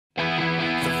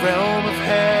realm of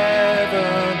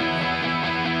heaven.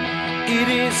 It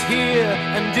is here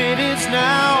and it is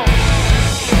now.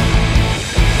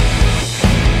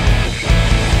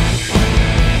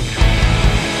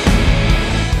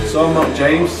 So I'm Marc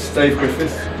James, Dave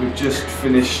Griffiths. We've just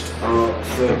finished our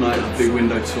third night of the Big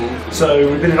Window tour.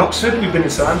 So we've been in Oxford, we've been in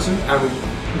Southampton,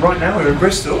 and right now we're in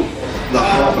Bristol. The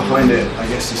heart behind it, I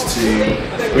guess, is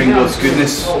to bring God's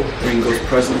goodness, bring God's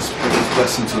presence, bring His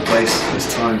blessing to a place.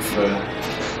 It's time to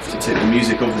take the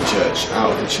music of the church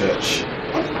out of the church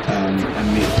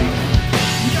and meet people.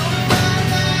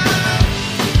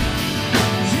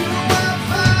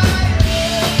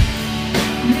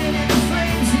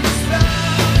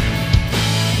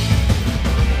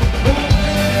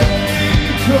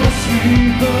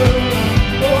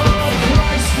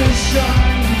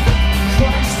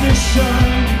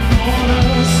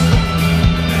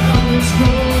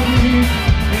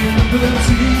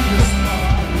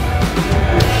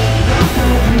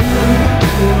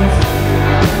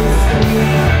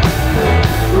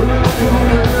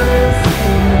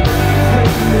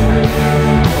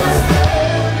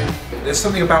 There's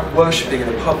something about worshipping in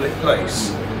a public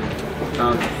place, in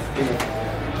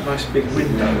a nice big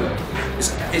window.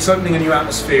 It's opening a new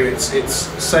atmosphere. It's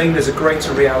saying there's a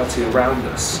greater reality around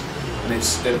us, and it's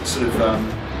sort of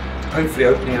hopefully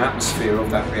opening an atmosphere of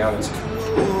that reality.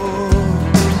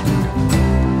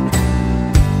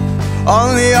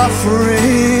 On the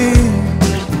offering.